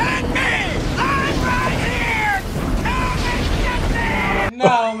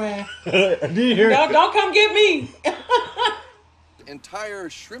 No, man. Do you hear? Don't come get me. The entire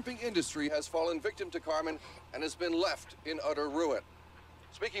shrimping industry has fallen victim to Carmen and has been left in utter ruin.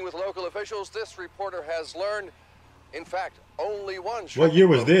 Speaking with local officials, this reporter has learned, in fact, only one What year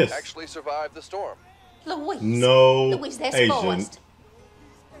was boat this? actually survived the storm. Louise. No. Louise, that's Asian. Forrest.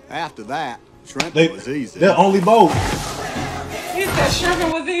 After that, shrimping was easy. The only boat. He said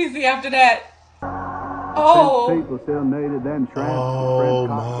shrimping was easy after that. Oh. People still needed them shrimp Oh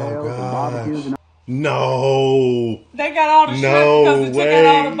cocktails my and barbecues and No. They got all the shrimp because they took out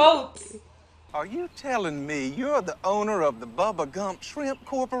all the boats. Are you telling me you're the owner of the Bubba Gump Shrimp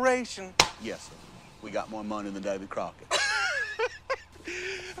Corporation? Yes, sir. We got more money than David Crockett.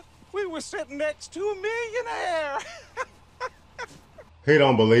 We were sitting next to a millionaire. He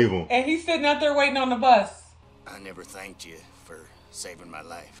don't believe him. And he's sitting out there waiting on the bus. I never thanked you for saving my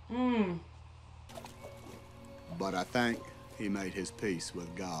life. But I think he made his peace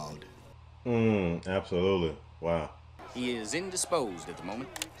with God. Absolutely. Wow. He is indisposed at the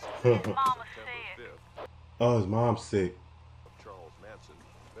moment. Oh, his mom's sick. Charles Manson,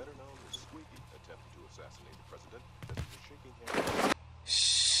 better known as Squeaky, attempted to assassinate the president. Shaking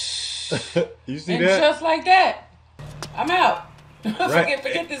hands. You see And that? just like that, I'm out. Right.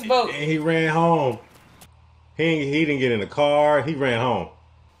 forget this boat. And he ran home. He didn't get in the car. He ran home.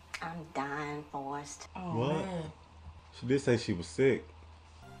 I'm dying, Forrest. Oh, What? man. She did say she was sick.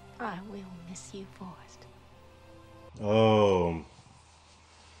 I will miss you, Forrest. Oh.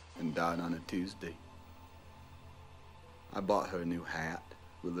 And died on a Tuesday. I bought her a new hat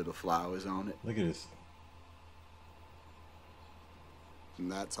with little flowers on it. Look at this.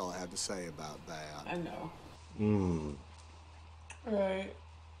 And that's all I have to say about that. I know. Mm. Right.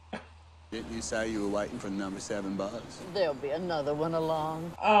 Didn't you say you were waiting for the number 7 bus? There'll be another one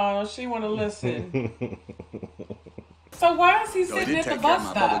along. Oh, she want to listen. So why is he sitting at the bus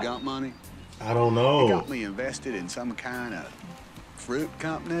stop? Bubba Gump money? I don't know. He got me invested in some kind of fruit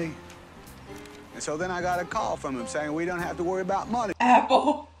company. And so then I got a call from him saying we don't have to worry about money.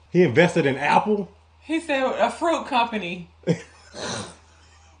 Apple. He invested in Apple? He said a fruit company.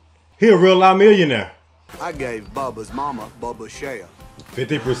 He a real life millionaire. I gave Bubba's mama Bubba's share.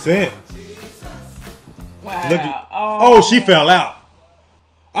 50%. Wow. Look at, oh, she fell out.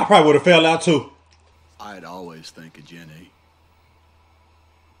 I probably would have fell out too. I'd always think of Jenny.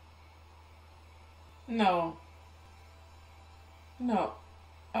 No. No.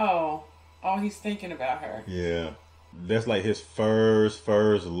 Oh. Oh, he's thinking about her. Yeah. That's like his first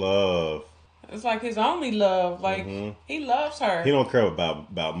love. It's like his only love. Like, he loves her. He don't care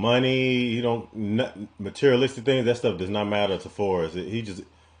about money. He don't materialistic things. That stuff does not matter to Forrest. He just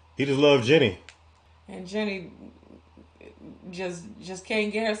loves Jenny. And Jenny just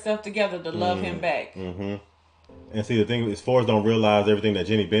can't get herself together to love him back. And see, the thing is, Forrest don't realize everything that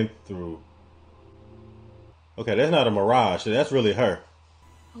Jenny been through. Okay, that's not a mirage. That's really her.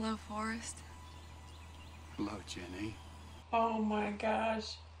 Hello, Forrest. Hello, Jenny. Oh my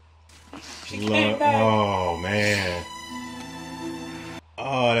gosh. She Love, came back. oh man.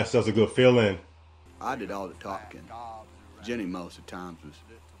 Oh, that's such a good feeling. I did all the talking. Jenny most of the times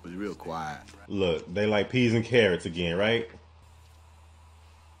was real quiet. Look, they like peas and carrots again, right?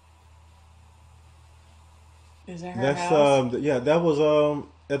 Is that her house? Yeah, that was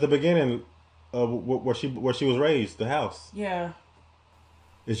at the beginning where she was raised, the house. Yeah.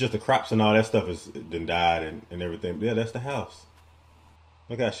 It's just the crops and all that stuff is then died and everything. Yeah, that's the house.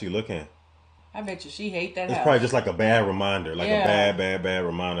 Look how she looking. I bet you she hate that It's house. probably just like a bad reminder, like a bad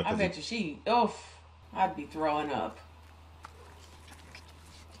reminder. I bet you she. Oof, I'd be throwing up.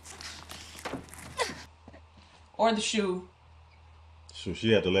 Or the shoe. So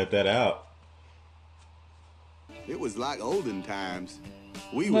she had to let that out. It was like olden times.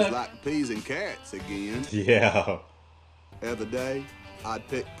 We was like peas and carrots again. Yeah. Every day, I'd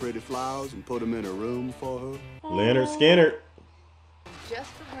pick pretty flowers and put them in a room for her. Leonard Skinner. Just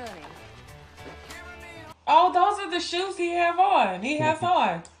for honey. Oh, those are the shoes he have on. He has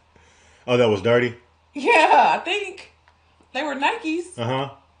on. Oh, that was dirty? Yeah, I think they were Nikes.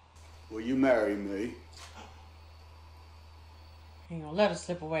 Will you marry me? He gonna let her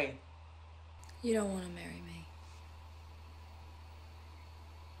slip away. You don't want to marry me.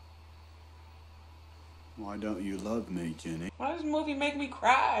 Why don't you love me, Jenny? Why does this movie make me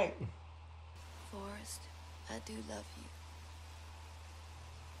cry? Forrest, I do love you.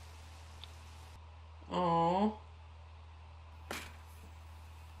 Oh.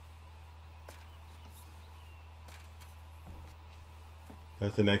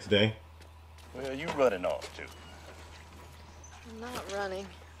 That's the next day. Well, you running off too. I'm not running.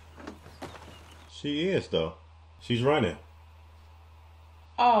 She is though. She's running.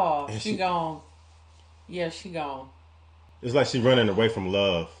 Oh, And she gone. Yeah, she gone. It's like she's running away from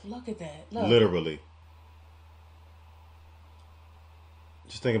love. Look at that. Look. Literally.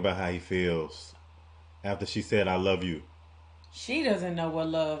 Just think about how he feels after she said, "I love you." She doesn't know what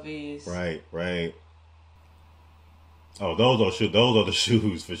love is. Right, right. Oh, those are the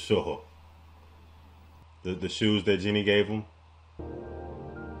shoes for sure. The shoes that Jenny gave him.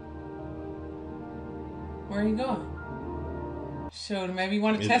 Where are you going? Shoot, maybe you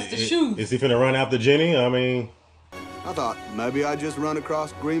want to test the shoes. Is he finna run after Jenny? I mean, I thought maybe I'd just run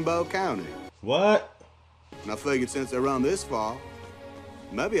across Greenbow County. What? And I figured since I run this far,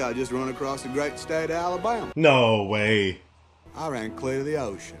 maybe I'd just run across the great state of Alabama. No way. I ran clear to the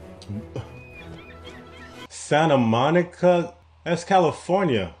ocean. Santa Monica? That's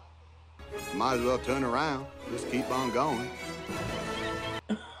California. Might as well turn around. Just keep on going.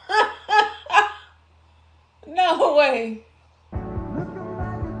 No way.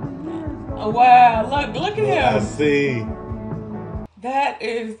 Oh, wow. Look at him. I see. That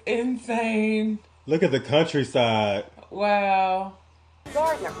is insane. Look at the countryside. Wow.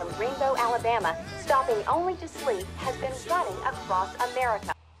 Gardner from Greenbow, Alabama, stopping only to sleep, has been running across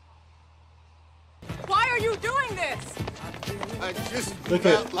America. Why are you doing this? I just Look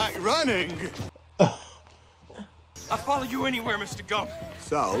felt like running. I'll follow you anywhere, Mr. Gump.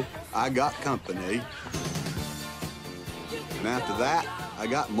 So, I got company. And after that, I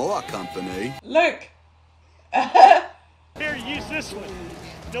got more company. Look. Here, use this one.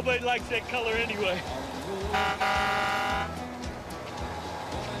 Nobody likes that color anyway.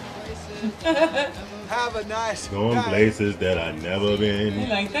 Have a nice Going day. places that I never been.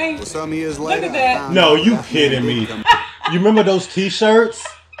 Like, thanks. Well, some years Look later, at that. I found No, out you that kidding me? company- You remember those T-shirts?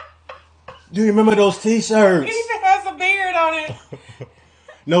 Do you remember those T-shirts? He even has a beard on it.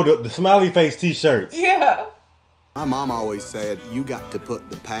 No, the smiley face T-shirts. Yeah. My mom always said, you got to put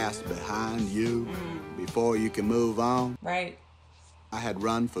the past behind you before you can move on. Right. I had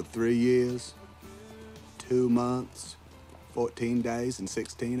run for 3 years, 2 months, 14 days, and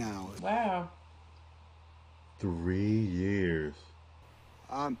 16 hours. Wow. 3 years.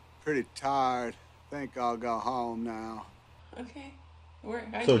 I'm pretty tired. Think I'll go home now. Okay.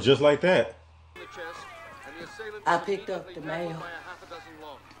 So just like that. I picked up the mail.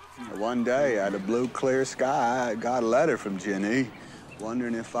 One day, out of blue, clear sky, I got a letter from Jenny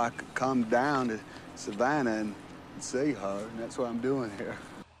wondering if I could come down to Savannah and see her, and that's what I'm doing here.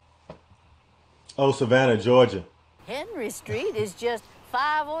 Oh, Savannah, Georgia. Henry Street is just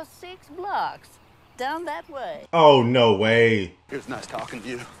 5 or 6 blocks down that way. Oh, no way. It was nice talking to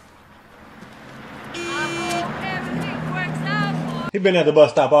you. He been at the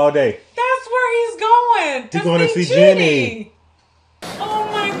bus stop all day. That's where he's going. He's going to see Jenny. Oh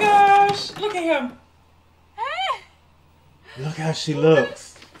my gosh. Look at him. Look how she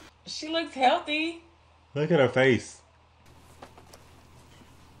looks. She looks healthy. Look at her face.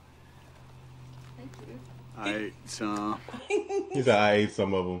 I ate some. He said, I ate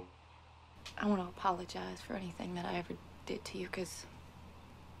some of them. I want to apologize for anything that I ever did to you, because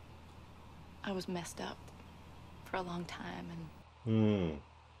I was messed up for a long time. And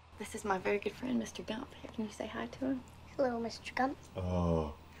this is my very good friend, Mr. Gump. Here, can you say hi to him? Hello, Mr. Gump.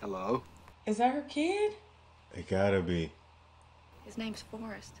 Oh. Hello. Is that her kid? It gotta be. His name's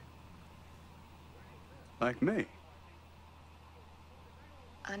Forrest. Like me.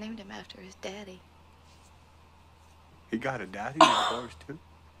 I named him after his daddy. He got a daddy named Forrest, too?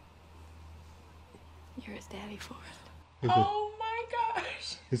 You're his daddy, Forrest. Oh my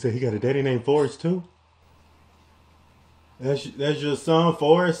gosh. He said he got a daddy named Forrest, too? That's your son,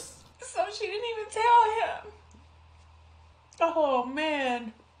 Forrest? So she didn't even tell him. Oh,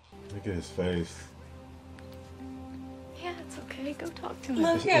 man. Look at his face. Yeah, it's okay. Go talk to him.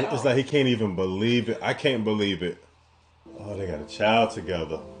 Look at him. It's like he can't even believe it. I can't believe it. Oh, they got a child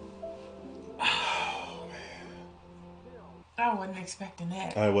together. Oh, man. I wasn't expecting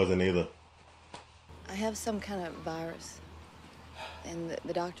that. I wasn't either. I have some kind of virus, and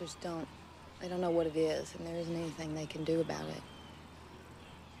the doctors don't know what it is, and there isn't anything they can do about it.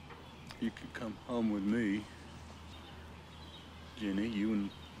 You could come home with me. Jenny, you and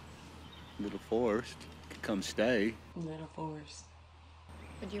little Forrest could come stay. Little Forrest.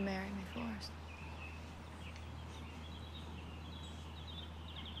 Would you marry me, Forrest?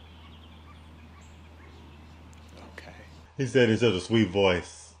 Okay. He said in such a sweet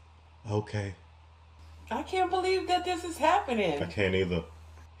voice. Okay. I can't believe that this is happening. I can't either.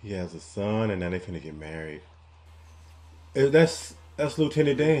 He has a son, and now they're finna get married. That's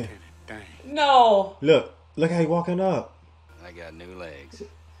Lieutenant Dan. No. Look how he walking up. I got new legs.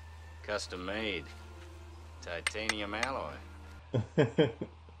 Custom made. Titanium alloy.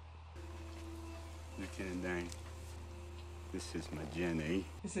 Lieutenant Dan, this is my Jenny.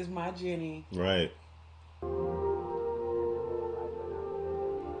 This is my Jenny. Right.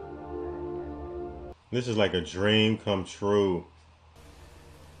 This is like a dream come true.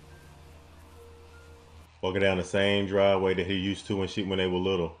 Walking down the same driveway that he used to when they were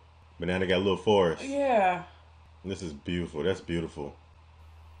little. But now they got little Forrest. Yeah. This is beautiful. That's beautiful.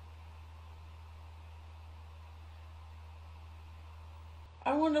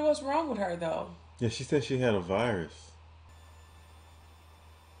 I wonder what's wrong with her, though. Yeah, she said she had a virus.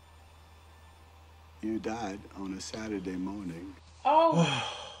 You died on a Saturday morning. Oh.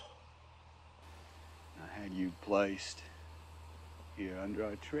 I had you placed here under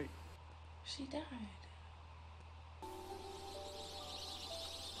our tree. She died.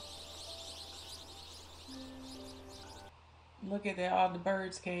 Look at that, all the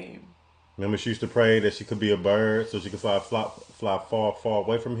birds came. Remember she used to pray that she could be a bird so she could fly far, far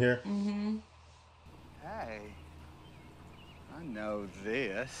away from here? Mm-hmm. Hey, I know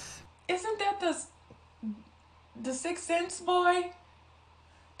this. Isn't that the Sixth Sense boy?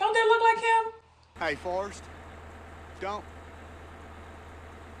 Don't they look like him? Hey, Forrest, don't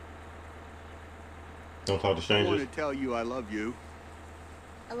talk to I strangers. want to tell you I love you.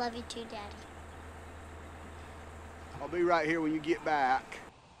 I love you too, Daddy. I'll be right here when you get back.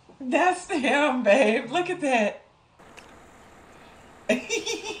 That's him, babe. Look at that.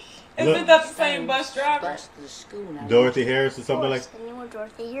 Isn't that the same bus driver? Dorothy Harris or something like that? And you were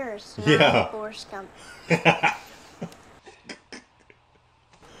Dorothy Harris. Yeah. Forrest Gump.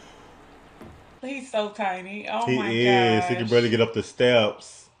 He's so tiny. Oh he my god. He is. He can barely get up the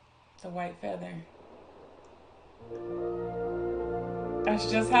steps. It's a white feather. That's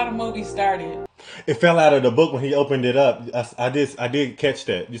just how the movie started. It fell out of the book when he opened it up. I did catch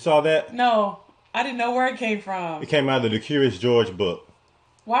that. You saw that? No, I didn't know where it came from. It came out of the Curious George book.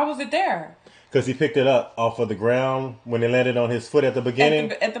 Why was it there? Because he picked it up off of the ground when it landed on his foot at the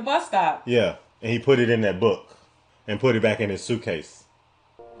beginning. At the bus stop. Yeah, and he put it in that book and put it back in his suitcase.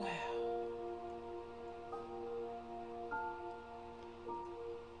 Wow.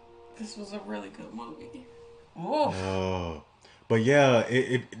 This was a really good movie. Oh. But yeah,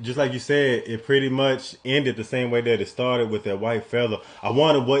 it just like you said, it pretty much ended the same way that it started with that white feather. I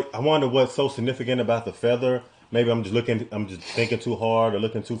wonder what's so significant about the feather. Maybe I'm just thinking too hard or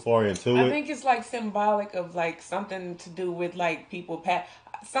looking too far into it. I think it's like symbolic of like something to do with like people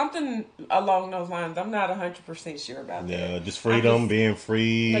something along those lines. I'm not 100% sure about that. Yeah, just freedom, being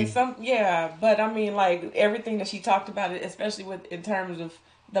free. Like but I mean like everything that she talked about, especially in terms of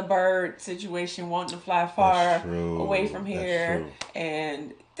the bird situation, wanting to fly far away from here.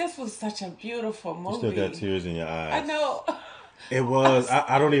 And this was such a beautiful movie. You still got tears in your eyes. I know. It was.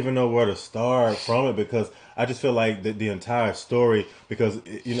 I don't even know where to start from it because I just feel like the entire story, because,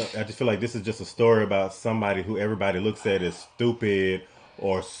 I just feel like this is just a story about somebody who everybody looks at as stupid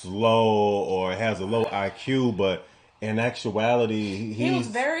or slow or has a low IQ, but in actuality, he was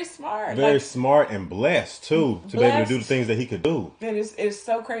very smart. Very smart and blessed, too, to be able to do the things that he could do. It's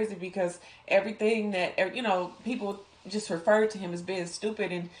so crazy because everything that, people just referred to him as being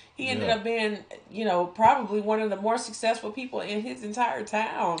stupid, and he ended up being, probably one of the more successful people in his entire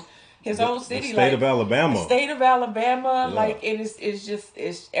town. His old city, the state of Alabama. The state of Alabama, God,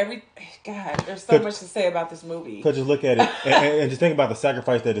 there's so much to say about this movie. Because just look at it, and just think about the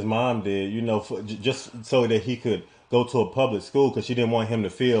sacrifice that his mom did, just so that he could go to a public school, because she didn't want him to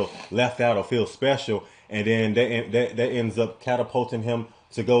feel left out or feel special, and then that ends up catapulting him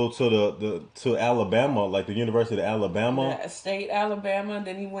to go to Alabama, like the University of Alabama. Yeah, State Alabama.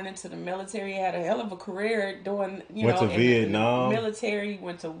 Then he went into the military. He had a hell of a career doing, went to Vietnam. In the military,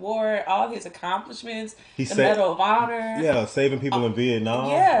 went to war. All his accomplishments. The Medal of Honor. Yeah, saving people in Vietnam.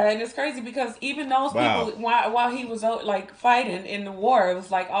 Yeah, and it's crazy because even those people, while he was like fighting in the war, it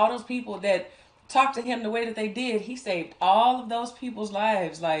was like all those people that talked to him the way that they did, he saved all of those people's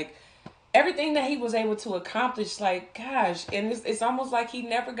lives. Like, everything that he was able to accomplish, like, gosh, and it's almost like he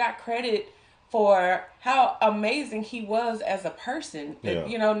never got credit for how amazing he was as a person. Yeah.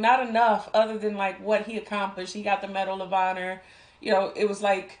 Not enough other than, like, what he accomplished. He got the Medal of Honor. It was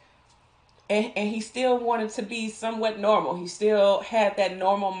like, and he still wanted to be somewhat normal. He still had that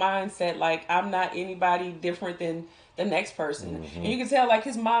normal mindset, like, I'm not anybody different than the next person. Mm-hmm. And you can tell, like,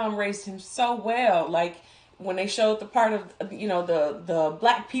 his mom raised him so well, like, when they showed the part of the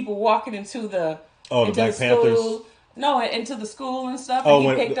black people walking into the Black Panthers. Into the school and stuff. And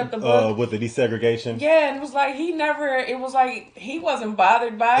he picked up the book with the desegregation. Yeah, and it was like he wasn't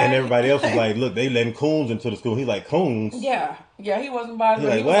bothered by it. And everybody else was like, look, they letting coons into the school. He's like, coons? Yeah, he wasn't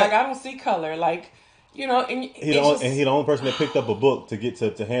bothered. He was like, I don't see color. Like, and he's the only person that picked up a book to get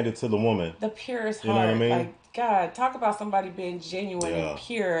to hand it to the woman. The purest heart. You know what I mean? Like, God, talk about somebody being genuine and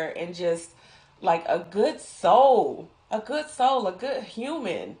pure and just like a good soul, a good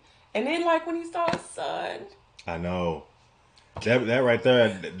human. And then, like, when he saw his son, I know that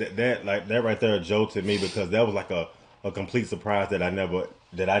right there jolted me, because that was like a complete surprise that I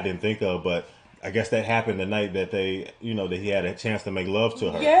didn't think of. But I guess that happened the night that that he had a chance to make love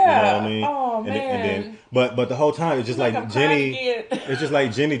to her. Yeah. You know what I mean? Oh, man. And then, but the whole time it's just like Jenny. It's just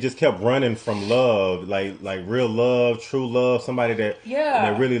like Jenny just kept running from love, like real love, true love, somebody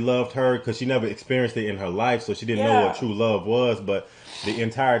that really loved her, because she never experienced it in her life, so she didn't know what true love was. But the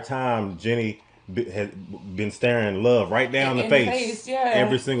entire time, Jenny had been staring love right down the face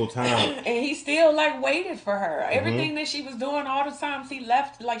every single time, and he still like waited for her. Everything that she was doing, all the times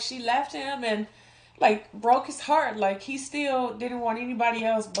she left him and like broke his heart. Like, he still didn't want anybody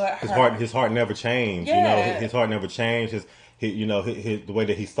else but her. His heart never changed. His heart never changed. The way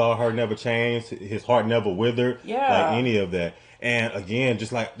that he saw her never changed. His heart never withered. Like any of that. And again,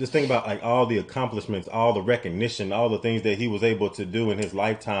 just think about like all the accomplishments, all the recognition, all the things that he was able to do in his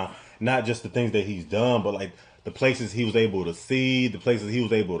lifetime. Not just the things that he's done, but like the places he was able to see, the places he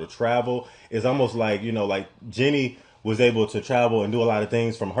was able to travel. It's almost like, like Jenny was able to travel and do a lot of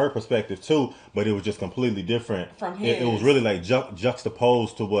things from her perspective too, but it was just completely different from his. It was really like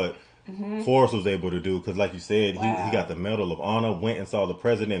juxtaposed to what Forrest was able to do, because like you said, he got the Medal of Honor, went and saw the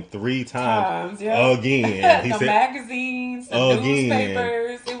president 3 times again. The magazines, the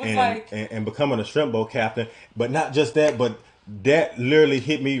newspapers. It was and becoming a shrimp boat captain. But not just that, but that literally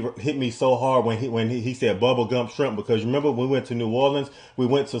hit me so hard when he said Bubba Gump shrimp, because remember when we went to New Orleans, we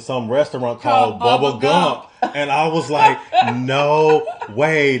went to some restaurant called Bubba Gump, and I was like, no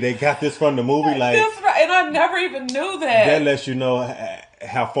way, they got this from the movie. Like, that's right, and I never even knew that. That lets you know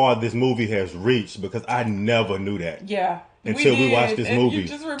how far this movie has reached, because I never knew that. Yeah. Until we watched this movie. You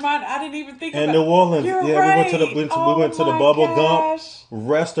just reminded, I didn't even think about it. In New Orleans. You're yeah, right. we went to the Bubba Gump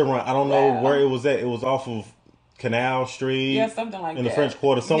restaurant. I don't know where it was at. It was off of Canal Street. Yeah, something like that. In the French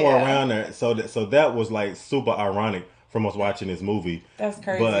Quarter, somewhere around there. So that was like super ironic from us watching this movie. That's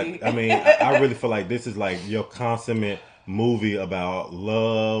crazy. But I mean, I really feel like this is like your consummate movie about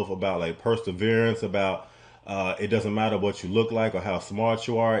love, about like perseverance, about it doesn't matter what you look like or how smart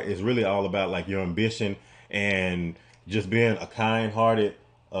you are. It's really all about like your ambition and just being a kind-hearted,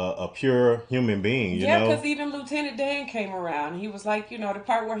 a pure human being, you know? Yeah, because even Lieutenant Dan came around. He was like, the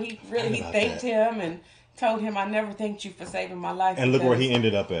part where he thanked him and told him, I never thanked you for saving my life. And look where he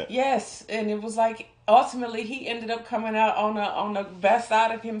ended up at. Yes, and it was like, ultimately, he ended up coming out on the best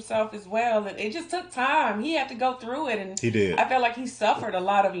side of himself as well. And it just took time. He had to go through it. And he did. I felt like he suffered a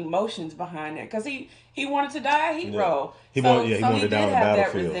lot of emotions behind it, because he wanted to die a hero. He wanted to die on the battlefield. He did have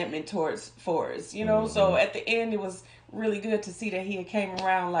that resentment towards Forrest, So at the end, it was really good to see that he had came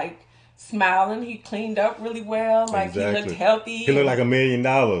around like smiling. He cleaned up really well. Like he looked healthy. He looked like $1 million.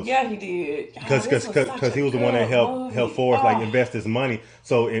 Yeah, he did. Because he was the one that helped Forrest like invest his money.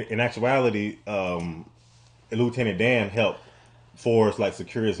 So in actuality, Lieutenant Dan helped Forrest like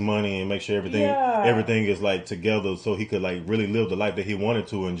secure his money and make sure everything is like together, so he could like really live the life that he wanted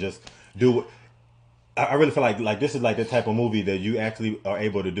to and just do it. I really feel like this is like the type of movie that you actually are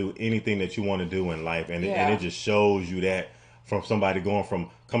able to do anything that you want to do in life, and it just shows you that from somebody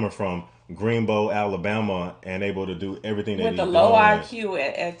coming from Greenbow, Alabama, and able to do everything that with the low IQ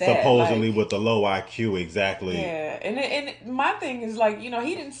at that. Supposedly with the low IQ, exactly. Yeah, and my thing is like, he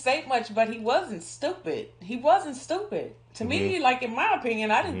didn't say much, but he wasn't stupid. He wasn't stupid. To me, like in my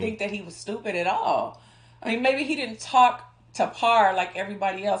opinion, I didn't think that he was stupid at all. I mean, maybe he didn't talk to par like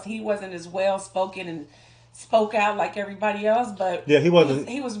everybody else. He wasn't as well spoken and spoke out like everybody else, but yeah, he wasn't.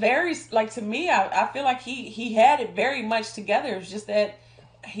 He was very, like, to me, I feel like he had it very much together. It's just that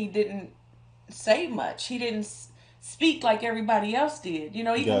he didn't say much. He didn't speak like everybody else did.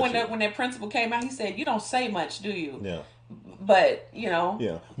 Even when that principal came out, he said, "You don't say much, do you?" Yeah. But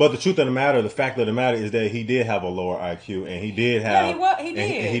yeah. But the truth of the matter, the fact of the matter is that he did have a lower IQ, and he did have, he did.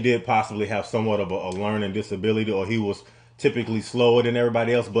 And he did possibly have somewhat of a learning disability, or he was typically slower than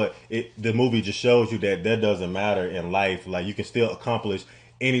everybody else. But the movie just shows you that doesn't matter in life. Like, you can still accomplish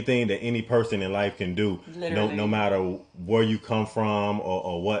anything that any person in life can do, no matter where you come from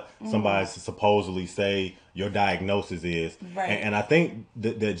or what somebody supposedly say your diagnosis is. Right. And I think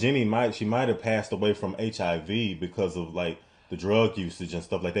that Jenny might have passed away from HIV because of like the drug usage and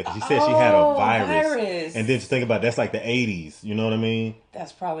stuff like that. 'Cause she said she had a virus. And then just think about it, that's like the 80s. You know what I mean?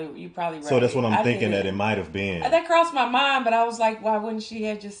 That's you're probably right. So that's what I'm thinking that it might have been. That crossed my mind, but I was like, why wouldn't she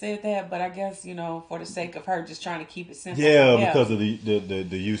have just said that? But I guess, for the sake of her just trying to keep it simple. Yeah, because of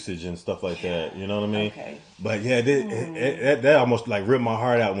the usage and stuff like that. You know what I mean? Okay. But yeah, that almost like ripped my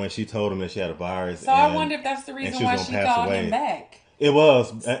heart out when she told him that she had a virus. So I wonder if that's the reason why she called him back. It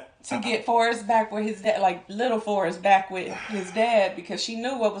was. To get Forrest back with his dad, like little Forrest back with his dad, because she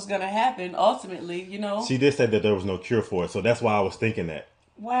knew what was going to happen ultimately, She did say that there was no cure for it, so that's why I was thinking that.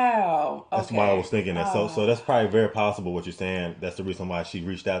 Wow. Okay. That's why I was thinking that. So that's probably very possible what you're saying. That's the reason why she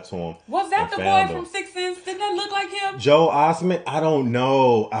reached out to him. Was that the boy from Sixth Sense? Didn't that look like him? Joe Osment? I don't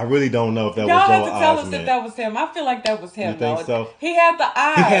know. I really don't know if that was Joe Osment. Y'all have to tell us if that was him. I feel like that was him. You think so? He had the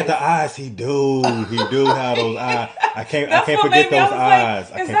eyes. He had the eyes. He do have those eyes. I can't forget those eyes.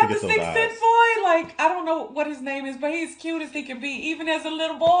 Is that the Sixth Sense boy? Like, I don't know what his name is, but he's cute as he can be, even as a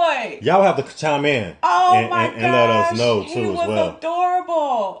little boy. Y'all have to chime in. Oh my gosh. And let us know too as well. He was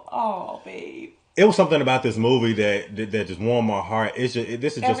adorable. Oh, babe. It was something about this movie that just warmed my heart. This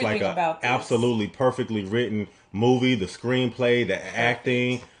is just like a absolutely perfectly written movie. The screenplay, the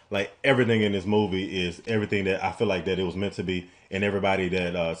acting, like everything in this movie is everything that I feel like that it was meant to be. And everybody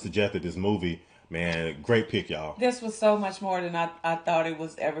that suggested this movie, man, great pick, y'all. This was so much more than I thought it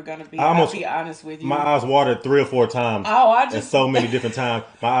was ever going to be. I'll be honest with you. My eyes watered 3 or 4 times. Oh, and so many different times.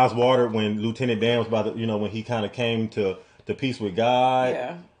 My eyes watered when Lieutenant Dan was about to, when he kind of came to peace with God.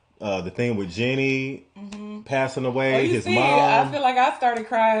 Yeah. The thing with Jenny passing away, his mom. I feel like I started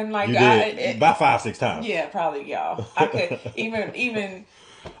crying like you did. About 5-6 times. Yeah, probably, y'all. I could even.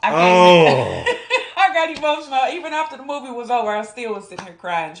 I got emotional. Even after the movie was over, I still was sitting here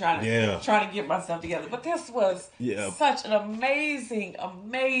crying, trying to get myself together. But this was such an amazing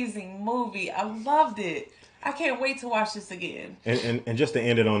movie. I loved it. I can't wait to watch this again. And just to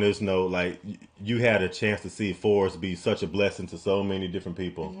end it on this note, like you had a chance to see Forrest be such a blessing to so many different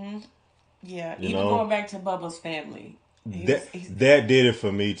people. Mm-hmm. Yeah, you even know? Going back to Bubba's family. That did it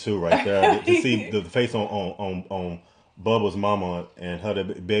for me too, right there. To see the face on Bubba's mama and her to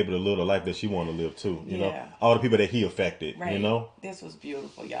be able to live the life that she wanted to live too. You know, all the people that he affected. Right. You know, this was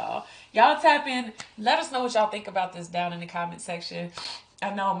beautiful, y'all. Y'all tap in. Let us know what y'all think about this down in the comment section.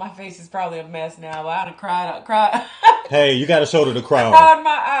 I know my face is probably a mess now, but I done cried. Hey, you got a shoulder to cry on. Cried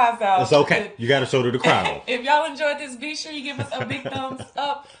my eyes out. It's okay. You got a shoulder to cry on. If y'all enjoyed this, be sure you give us a big thumbs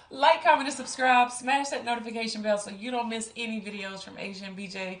up. Like, comment, and subscribe. Smash that notification bell so you don't miss any videos from Asia and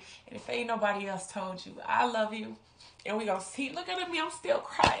BJ. And if ain't nobody else told you, I love you. And we gonna see. Look at me, I'm still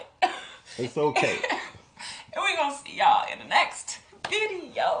crying. It's okay. And we gonna see y'all in the next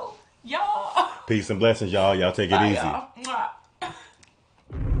video. Y'all. Peace and blessings, y'all. Y'all take it easy. Y'all.